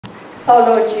Oh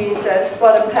Lord Jesus,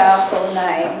 what a powerful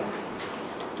name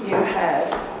you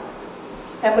have.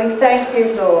 And we thank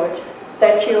you, Lord,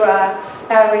 that you are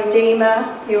our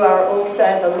Redeemer. You are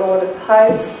also the Lord of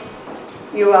hosts.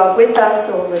 You are with us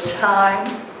all the time.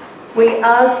 We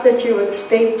ask that you would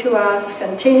speak to us,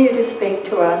 continue to speak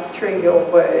to us through your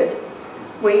word.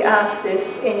 We ask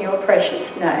this in your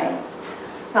precious name.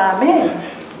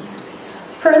 Amen.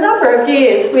 For a number of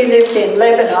years we lived in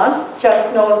Lebanon,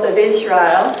 just north of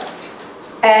Israel,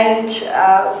 and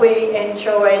we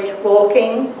enjoyed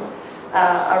walking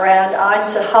around Ein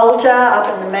Zehalta, up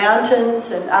in the mountains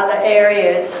and other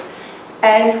areas,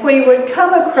 and we would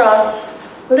come across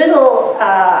little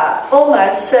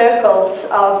almost circles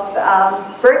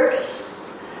of bricks,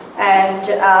 and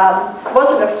it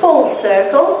wasn't a full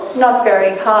circle, not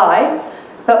very high,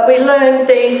 but we learned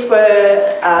these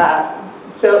were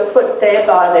put there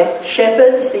by the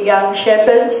shepherds, the young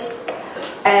shepherds,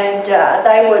 and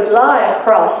they would lie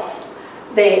across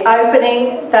the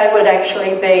opening. They would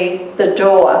actually be the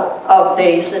door of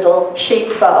these little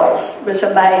sheepfolds. It was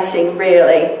amazing,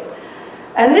 really.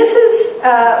 And this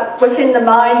was in the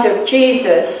mind of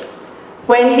Jesus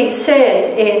when he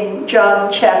said in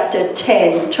John chapter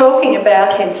 10, talking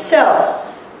about himself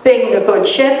being the good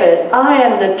shepherd, "I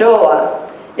am the door.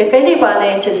 If anyone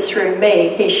enters through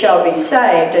me, he shall be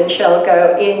saved and shall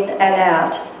go in and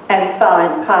out and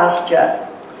find pasture.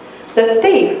 The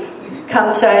thief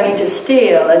comes only to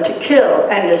steal and to kill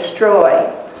and destroy.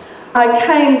 I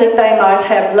came that they might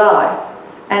have life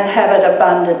and have it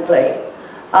abundantly.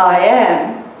 I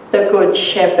am the good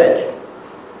shepherd."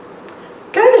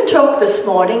 I'm going to talk this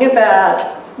morning about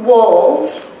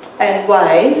walls and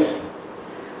ways.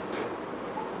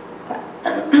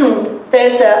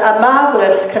 There's a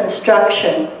marvellous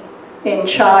construction in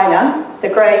China, the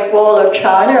Great Wall of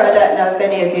China. I don't know if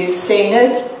any of you have seen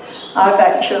it. I've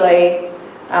actually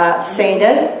seen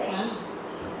it.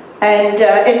 And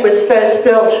it was first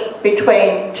built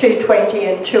between 220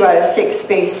 and 206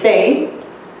 BC.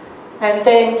 And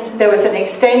then there was an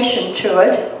extension to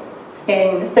it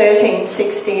in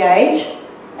 1368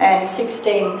 and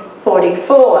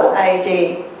 1644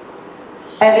 AD.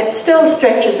 And it still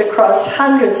stretches across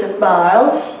hundreds of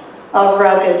miles of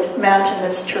rugged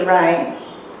mountainous terrain.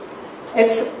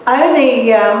 It's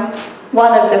only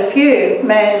one of the few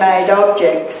man-made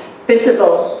objects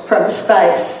visible from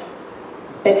space.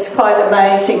 It's quite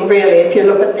amazing, really, if you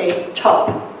look at the top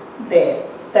there.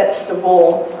 That's the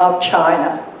Wall of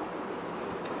China.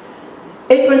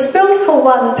 It was built for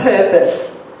one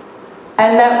purpose,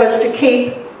 and that was to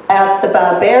keep out the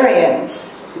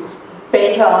barbarians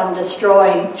bent on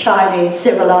destroying Chinese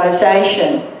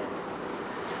civilization.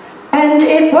 And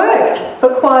it worked for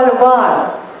quite a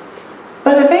while.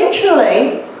 But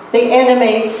eventually, the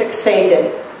enemies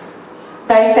succeeded.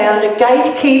 They found a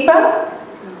gatekeeper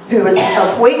who was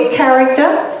of weak character,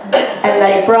 and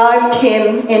they bribed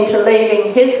him into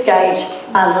leaving his gate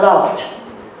unlocked.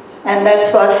 And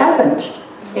that's what happened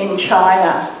in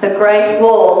China. The Great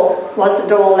Wall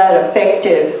wasn't all that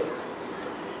effective.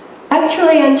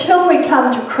 Actually, until we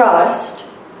come to Christ,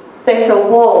 there's a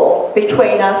wall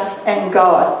between us and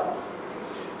God.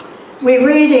 We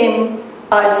read in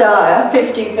Isaiah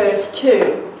 50 verse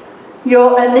 2,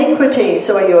 "Your iniquities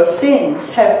or your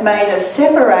sins have made a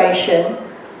separation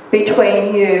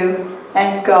between you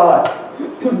and God."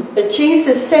 But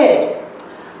Jesus said,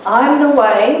 "I'm the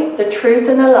way, the truth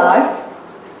and the life.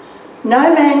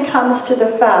 No man comes to the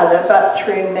Father but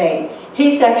through me."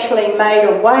 He's actually made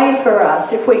a way for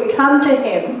us. If we come to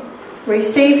him,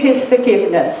 receive his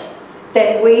forgiveness,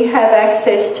 then we have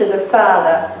access to the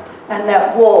Father, and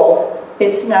that wall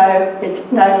is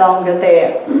no longer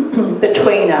there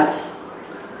between us.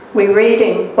 We read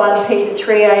in 1 Peter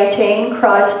 3:18,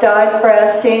 "Christ died for our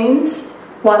sins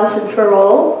once and for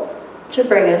all to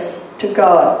bring us to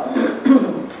God."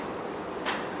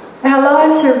 Our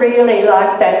lives are really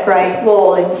like that great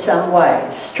wall in some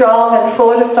ways, strong and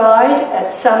fortified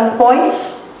at some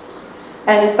points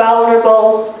and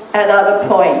vulnerable at other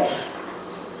points.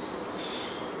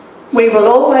 We will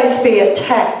always be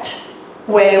attacked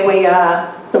where we are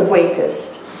the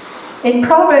weakest. In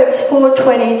Proverbs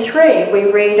 4:23 we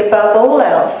read, "Above all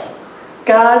else,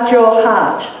 guard your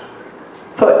heart,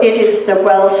 for it is the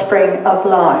wellspring of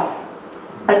life.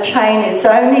 A chain is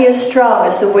only as strong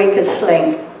as the weakest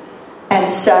link,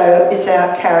 and so is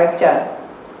our character."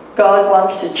 God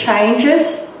wants to change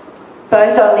us,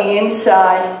 both on the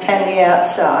inside and the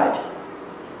outside.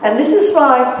 And this is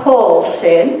why Paul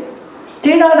said,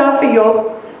 "Do not offer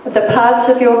the parts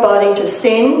of your body to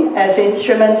sin as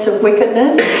instruments of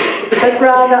wickedness, but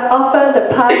rather offer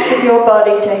the parts of your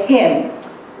body to him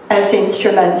as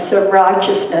instruments of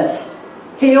righteousness.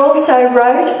 He also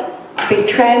wrote, "Be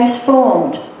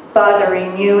transformed by the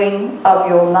renewing of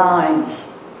your minds."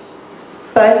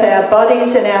 Both our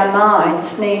bodies and our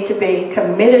minds need to be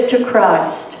committed to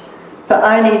Christ, for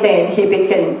only then he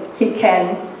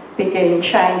can begin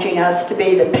changing us to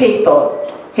be the people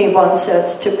he wants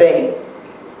us to be.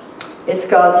 It's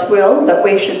God's will that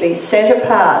we should be set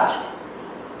apart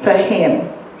for him.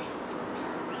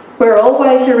 We're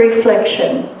always a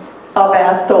reflection of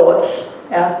our thoughts.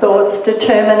 Our thoughts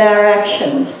determine our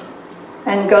actions,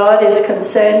 and God is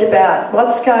concerned about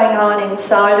what's going on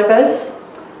inside of us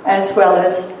as well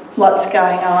as what's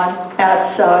going on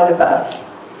outside of us.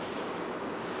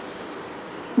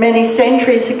 Many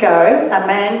centuries ago, a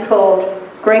man called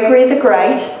Gregory the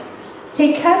Great,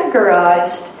 he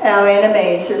categorised our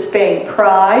enemies as being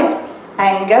pride,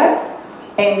 anger,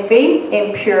 envy,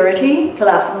 impurity,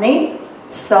 gluttony,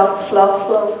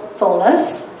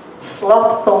 slothfulness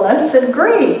and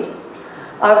greed.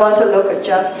 I want to look at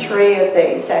just 3 of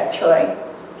these actually.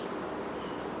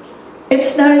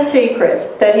 It's no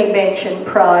secret that he mentioned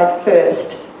pride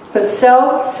first, for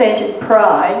self-centered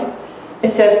pride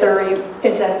is at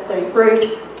the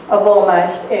root of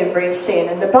almost every sin.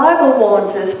 And the Bible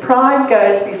warns us pride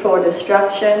goes before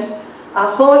destruction,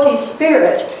 a haughty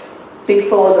spirit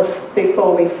before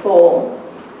we fall.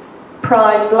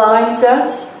 Pride blinds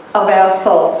us of our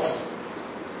faults.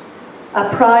 A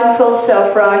prideful,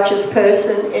 self-righteous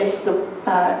person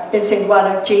is in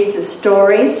one of Jesus'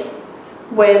 stories,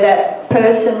 where that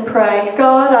person prayed,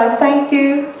 "God, I thank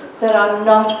you that I'm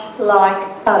not like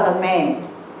other men."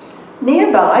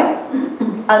 Nearby,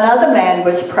 another man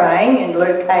was praying in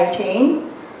Luke 18,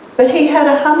 but he had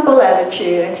a humble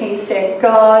attitude and he said,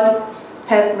 "God,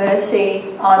 have mercy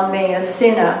on me, a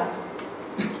sinner."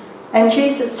 And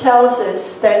Jesus tells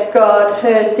us that God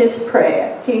heard this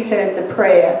prayer. He heard the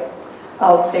prayer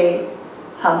of the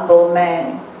humble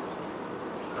man.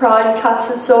 Pride cuts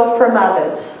us off from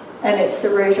others, and it's the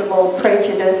root of all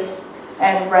prejudice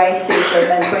and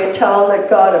racism. And we're told that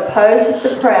God opposes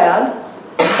the proud,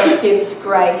 but gives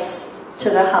grace to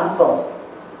the humble.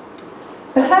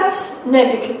 Perhaps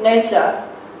Nebuchadnezzar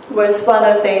was one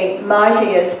of the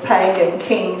mightiest pagan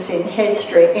kings in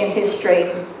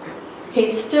history.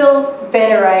 He's still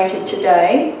venerated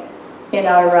today in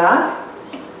Iraq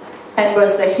and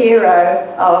was the hero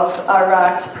of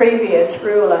Iraq's previous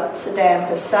ruler, Saddam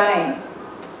Hussein.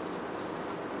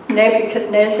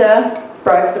 Nebuchadnezzar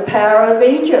broke the power of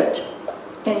Egypt.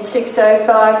 In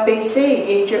 605 BC,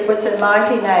 Egypt was a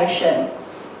mighty nation,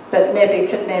 but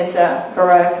Nebuchadnezzar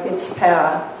broke its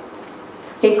power.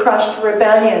 He crushed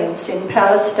rebellions in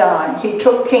Palestine. He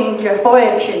took King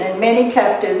Jehoiachin and many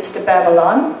captives to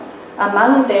Babylon,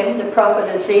 among them the prophet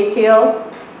Ezekiel,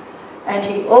 and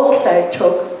he also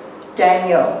took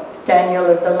Daniel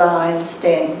of the lion's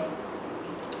den.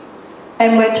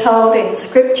 And we're told in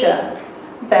Scripture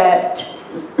that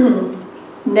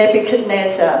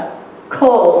Nebuchadnezzar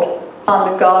called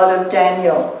on the God of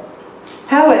Daniel.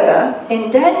 However, in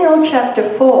Daniel chapter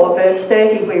 4, verse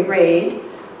 30, we read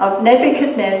of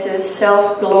Nebuchadnezzar's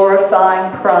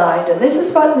self-glorifying pride. And this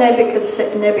is what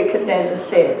Nebuchadnezzar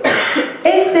said.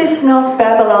 "Is this not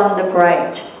Babylon the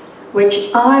Great, which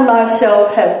I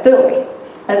myself have built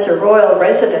as a royal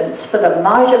residence for the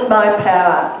might of my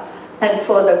power and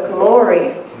for the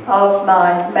glory of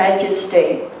my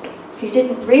majesty?" He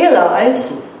didn't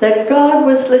realise that God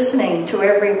was listening to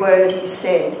every word he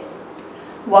said.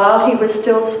 While he was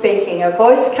still speaking, a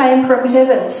voice came from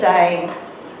heaven saying,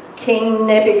 "King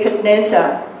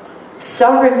Nebuchadnezzar,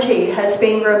 sovereignty has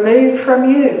been removed from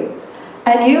you,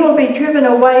 and you will be driven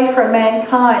away from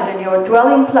mankind, and your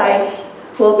dwelling place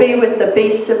will be with the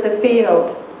beasts of the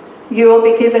field. You will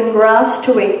be given grass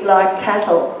to eat like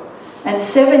cattle, and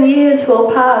 7 years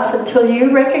will pass until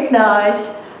you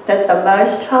recognise that the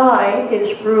Most High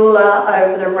is ruler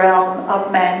over the realm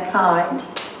of mankind,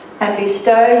 and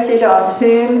bestows it on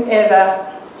whomever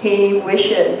he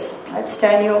wishes." That's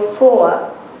Daniel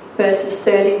 4, verses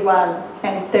 31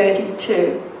 and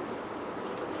 32.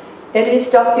 It is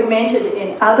documented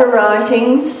in other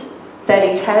writings that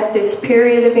he had this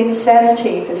period of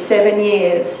insanity for 7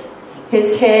 years.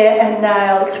 His hair and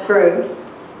nails grew.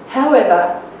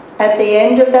 However, at the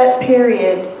end of that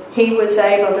period, he was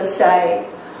able to say,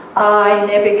 "I,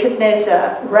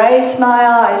 Nebuchadnezzar, raised my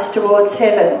eyes towards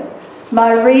heaven.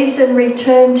 My reason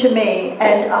returned to me,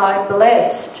 and I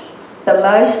blessed the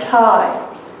Most High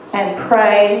and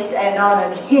praised and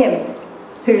honoured him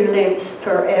who lives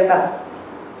forever."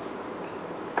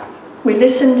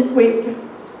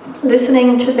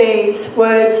 Listening to these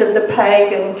words of the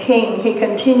pagan king, he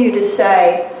continued to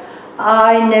say,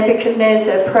 I,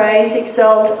 Nebuchadnezzar, praise,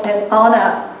 exalt and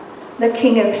honour the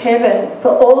King of heaven, for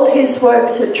all his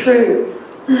works are true,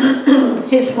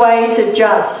 his ways are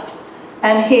just,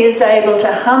 and he is able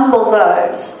to humble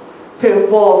those who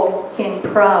walk in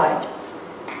pride.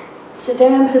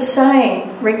 Saddam Hussein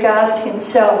regarded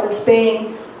himself as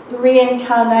being the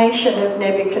reincarnation of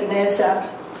Nebuchadnezzar.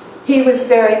 He was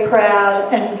very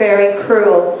proud and very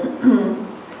cruel,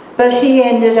 but he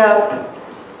ended up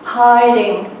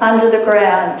hiding under the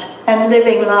ground and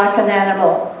living like an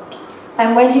animal.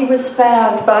 And when he was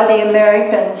found by the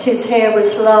Americans, his hair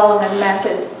was long and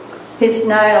matted. His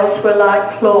nails were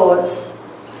like claws.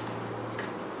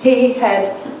 He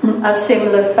had a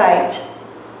similar fate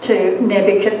to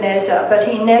Nebuchadnezzar, but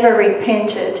he never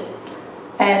repented,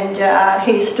 and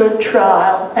he stood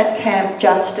trial at Camp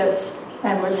Justice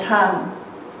and was hung.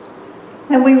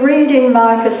 And we read in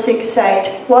Micah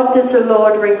 6:8, "What does the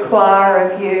Lord require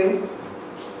of you?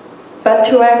 But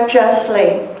to act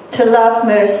justly, to love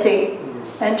mercy,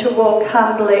 and to walk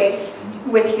humbly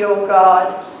with your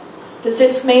God." Does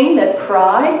this mean that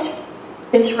pride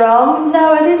is wrong?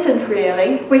 No, it isn't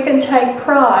really. We can take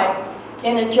pride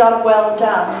in a job well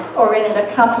done or in an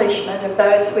accomplishment of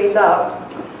those we love,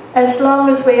 as long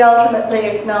as we ultimately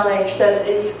acknowledge that it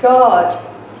is God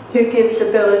who gives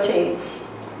abilities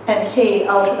and he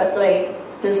ultimately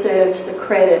deserves the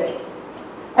credit.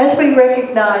 As we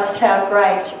recognised how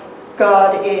great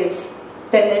God is,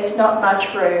 then there's not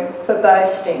much room for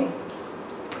boasting.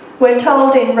 We're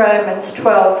told in Romans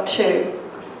 12:2,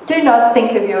 "Do not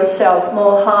think of yourself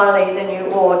more highly than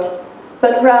you ought,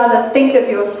 but rather think of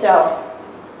yourself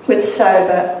with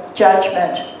sober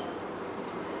judgment."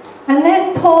 And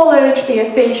then Paul urged the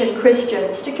Ephesian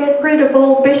Christians to get rid of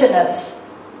all bitterness,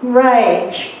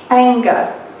 rage, anger,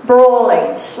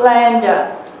 brawling, slander,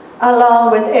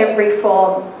 along with every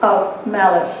form of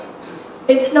malice.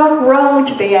 It's not wrong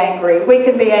to be angry. We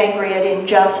can be angry at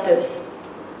injustice.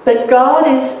 But God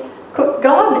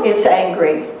is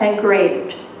angry and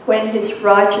grieved when his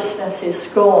righteousness is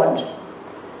scorned.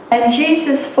 And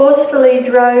Jesus forcefully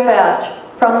drove out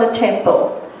from the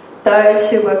temple those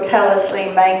who were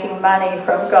callously making money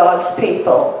from God's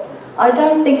people. I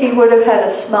don't think he would have had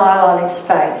a smile on his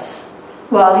face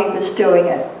while he was doing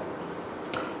it.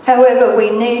 However, we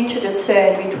need to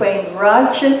discern between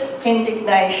righteous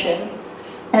indignation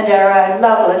and our own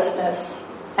lovelessness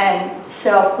and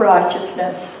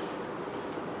self-righteousness.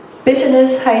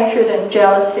 Bitterness, hatred and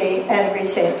jealousy and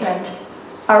resentment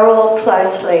are all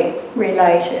closely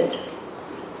related.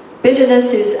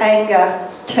 Bitterness is anger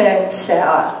turned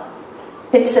sour.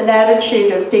 It's an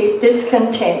attitude of deep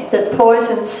discontent that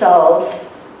poisons souls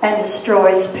and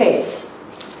destroys peace.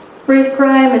 Ruth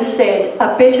Graham has said,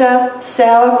 "A bitter,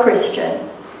 sour Christian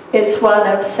is one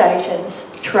of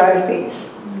Satan's trophies."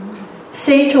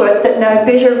 See to it that no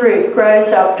bitter root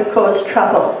grows up to cause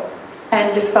trouble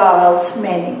and defiles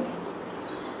many.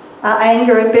 Are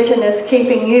anger and bitterness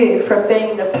keeping you from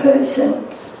being the person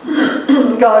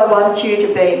God wants you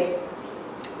to be?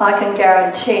 I can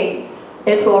guarantee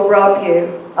it will rob you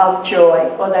of joy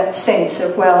or that sense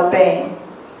of well-being.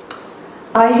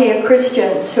 I hear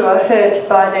Christians who are hurt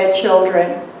by their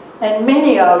children, and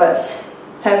many of us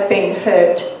have been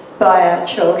hurt by our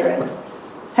children.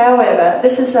 However,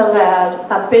 this has allowed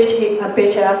a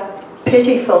bitter,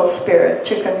 pitiful spirit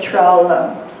to control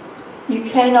them. You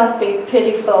cannot be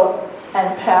pitiful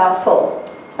and powerful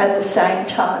at the same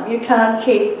time. You can't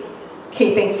keep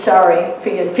feeling sorry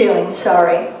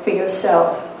for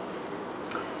yourself.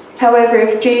 However,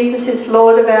 if Jesus is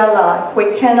Lord of our life,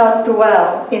 we cannot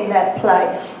dwell in that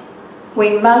place.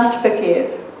 We must forgive.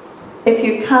 If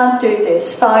you can't do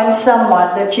this, find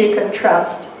someone that you can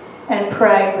trust and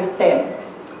pray with them.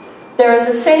 There is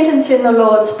a sentence in the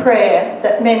Lord's Prayer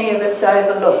that many of us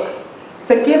overlook.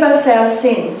 Forgive us our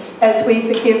sins as we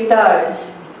forgive those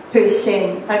who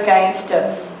sin against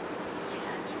us.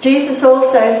 Jesus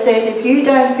also said, if you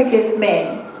don't forgive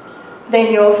men,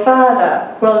 then your Father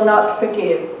will not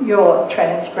forgive your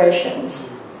transgressions.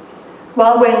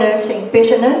 While we're nursing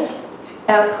bitterness,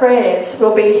 our prayers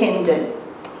will be hindered.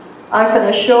 I can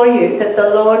assure you that the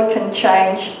Lord can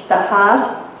change the heart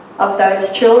of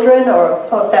those children or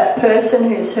of that person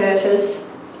who's hurt us,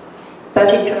 but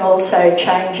he can also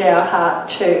change our heart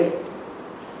too.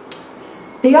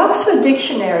 The Oxford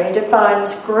Dictionary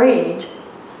defines greed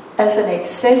as an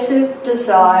excessive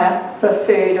desire for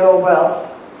food or wealth.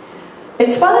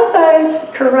 It's one of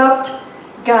those corrupt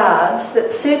guards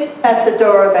that sit at the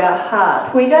door of our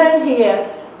heart. We don't hear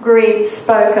greed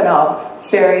spoken of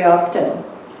very often.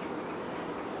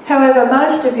 However,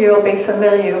 most of you will be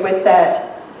familiar with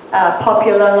that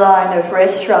popular line of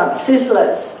restaurants,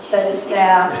 Sizzlers, that is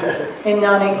now in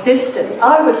non-existent.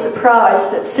 I was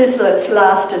surprised that Sizzlers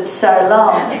lasted so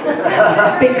long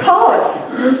because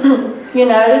you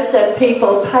notice that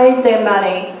people paid their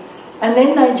money and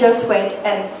then they just went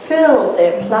and filled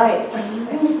their plates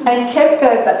and kept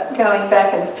going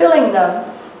back and filling them,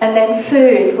 and then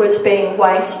food was being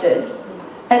wasted.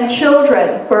 And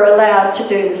children were allowed to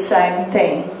do the same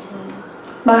thing.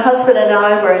 My husband and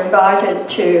I were invited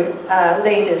to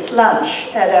leaders' lunch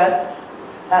at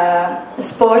a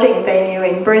sporting venue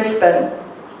in Brisbane.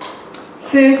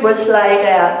 Food was laid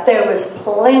out. There was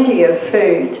plenty of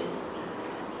food.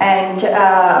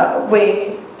 And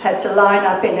we had to line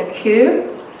up in a queue,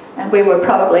 and we were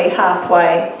probably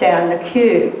halfway down the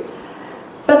queue.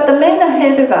 But the men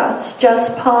ahead of us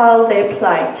just piled their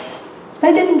plates.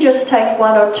 They didn't just take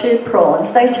 1 or 2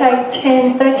 prawns, they took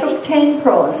 10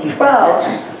 prawns,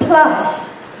 12,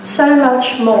 plus so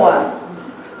much more.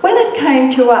 When it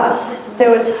came to us, there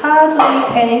was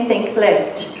hardly anything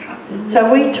left,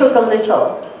 so we took a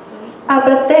little.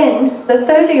 But then the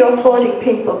 30 or 40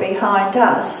 people behind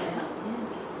us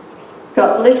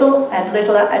got little and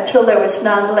littler until there was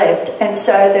none left, and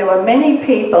so there were many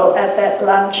people at that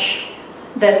lunch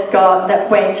that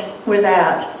went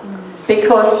without,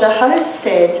 because the host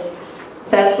said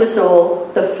that was all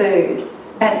the food.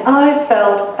 And I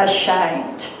felt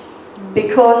ashamed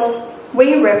because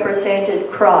we represented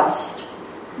Christ.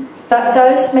 But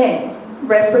those men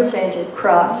represented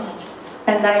Christ,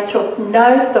 and they took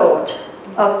no thought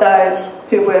of those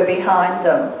who were behind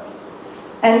them.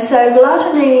 And so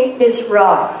gluttony is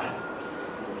rife.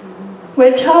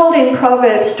 We're told in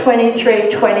Proverbs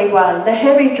 23:21, the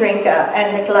heavy drinker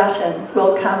and the glutton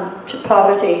will come to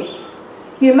poverty.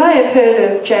 You may have heard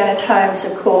of Janet Holmes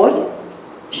Accord.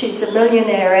 She's a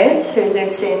millionairess who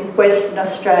lives in Western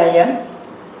Australia.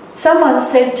 Someone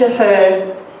said to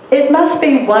her, "It must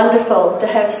be wonderful to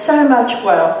have so much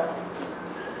wealth."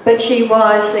 But she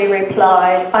wisely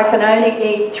replied, "I can only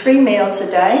eat 3 meals a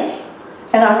day,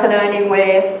 and I can only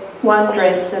wear 1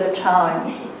 dress at a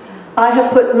time. I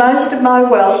have put most of my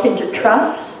wealth into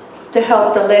trusts to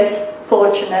help the less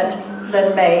fortunate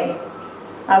than me."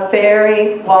 A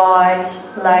very wise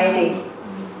lady.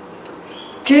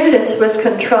 Judas was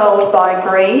controlled by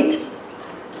greed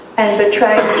and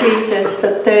betrayed Jesus for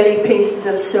 30 pieces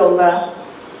of silver.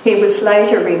 He was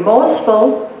later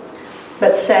remorseful,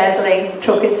 but sadly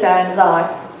took his own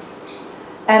life.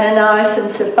 Ananias and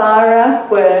Sapphira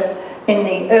were in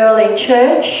the early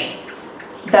church.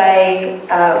 They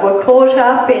were caught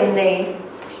up in the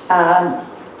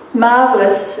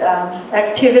marvellous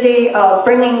activity of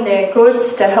bringing their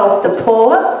goods to help the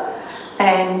poor,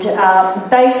 and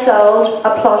they sold a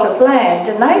plot of land,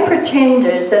 and they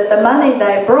pretended that the money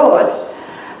they brought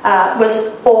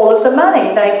was all of the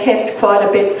money. They kept quite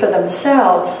a bit for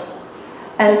themselves.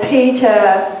 And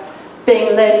Peter,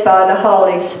 being led by the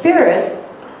Holy Spirit,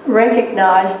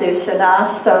 recognised this and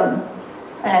asked them,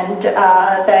 and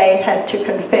they had to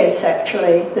confess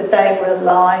actually that they were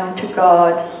lying to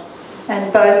God.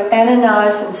 And both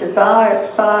Ananias and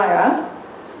Sapphira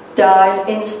died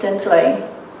instantly.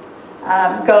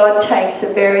 God takes a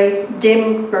very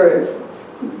dim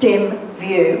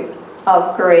view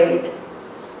of greed.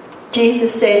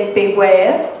 Jesus said,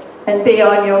 "Beware and be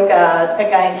on your guard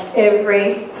against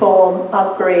every form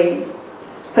of greed.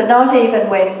 For not even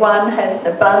when one has an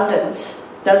abundance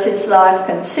does his life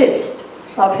consist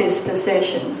of his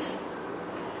possessions."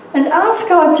 And ask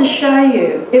God to show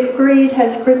you if greed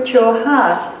has gripped your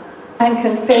heart, and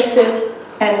confess it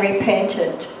and repent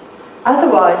it.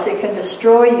 Otherwise it can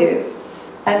destroy you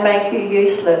and make you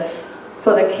useless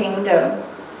for the kingdom.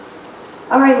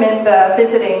 I remember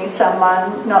visiting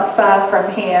someone not far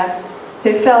from here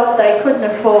who felt they couldn't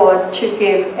afford to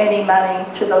give any money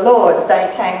to the Lord. They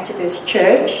came to this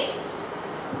church,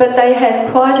 but they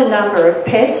had quite a number of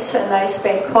pets, and they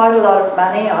spent quite a lot of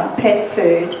money on pet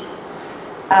food.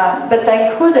 But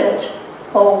they couldn't,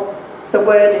 or the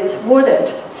word is wouldn't,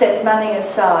 set money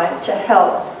aside to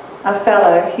help a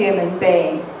fellow human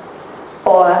being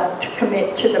or to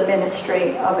commit to the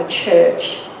ministry of a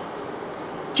church.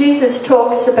 Jesus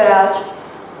talks about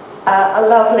a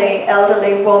lovely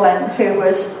elderly woman who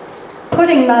was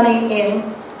putting money in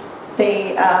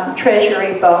the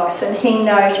treasury box, and he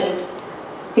noted,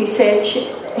 he said,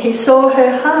 he saw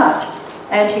her heart,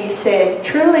 and he said,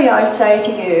 "Truly I say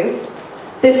to you,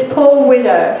 this poor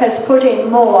widow has put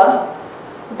in more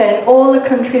than all the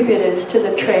contributors to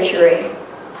the treasury.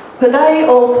 For they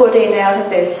all put in out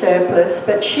of their surplus,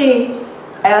 but she,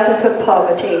 out of her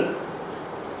poverty,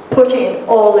 put in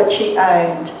all that she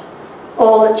owned,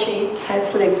 all that she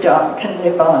has lived on, can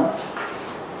live on."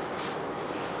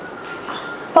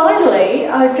 Finally,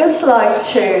 I'd just like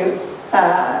to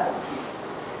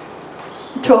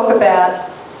talk about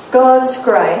God's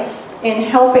grace in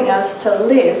helping us to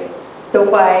live the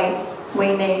way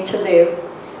we need to live.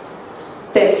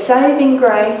 There's saving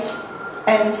grace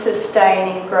and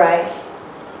sustaining grace.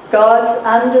 God's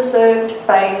undeserved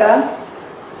favour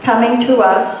coming to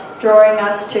us, drawing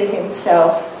us to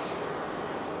himself.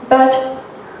 But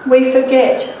we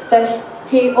forget that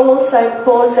he also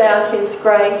pours out his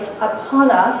grace upon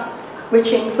us,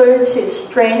 which includes his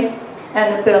strength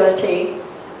and ability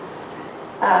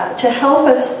to help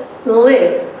us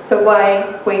live the way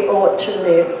we ought to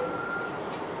live.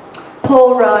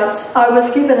 Paul writes, "I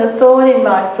was given a thorn in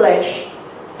my flesh.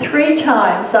 3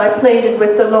 times I pleaded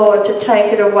with the Lord to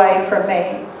take it away from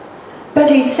me. But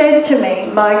he said to me,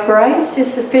 'My grace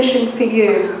is sufficient for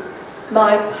you.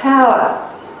 My power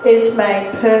is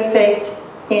made perfect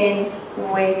in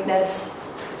weakness.'"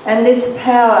 And this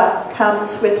power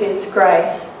comes with his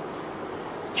grace.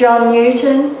 John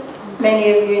Newton,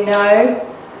 many of you know,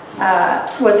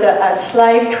 was a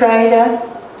slave trader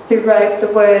who wrote the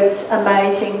words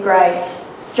 "Amazing Grace."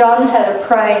 John had a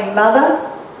praying mother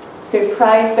who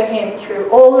prayed for him through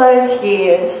all those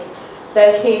years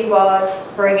that he was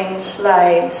bringing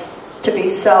slaves to be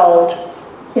sold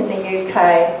in the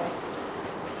UK.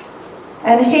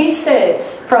 And he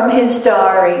says from his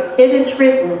diary, it is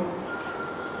written,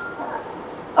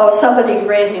 or somebody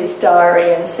read his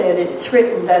diary and said it's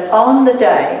written that on the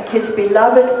day his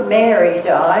beloved Mary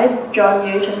died, John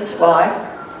Newton's wife,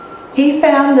 he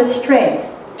found the strength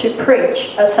to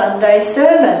preach a Sunday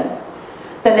sermon.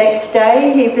 The next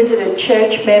day he visited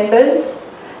church members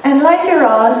and later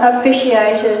on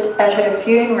officiated at her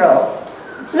funeral.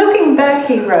 Looking back,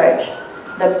 he wrote,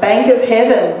 "The bank of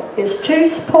heaven is too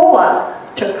poor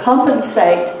to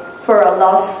compensate for a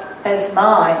loss as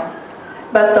mine.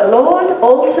 But the Lord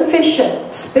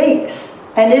all-sufficient speaks,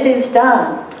 and it is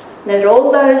done. Let all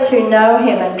those who know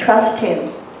him and trust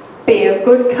him be of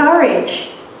good courage.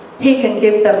 He can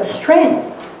give them strength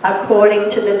according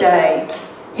to the day.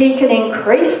 He can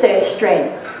increase their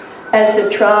strength as the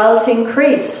trials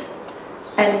increase.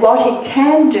 And what he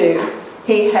can do,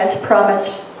 he has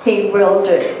promised he will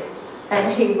do.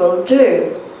 And he will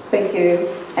do for you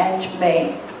and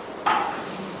me."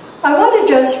 I want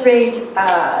to just read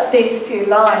these few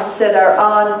lines that are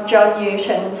on John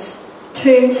Newton's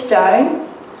tombstone.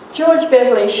 George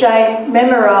Beverly Shea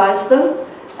memorised them,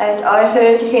 and I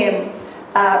heard him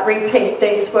repeat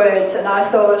these words, and I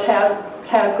thought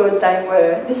how good they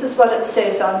were. This is what it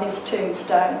says on his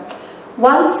tombstone.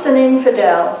 "Once an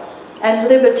infidel and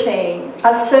libertine,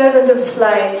 a servant of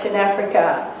slaves in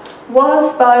Africa,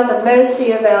 was by the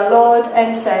mercy of our Lord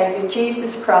and Saviour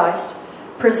Jesus Christ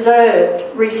preserved,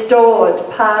 restored,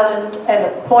 pardoned and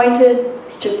appointed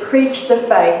to preach the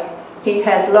faith he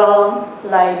had long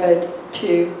laboured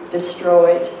to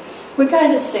destroy." We're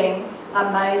going to sing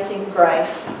 "Amazing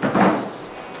Grace."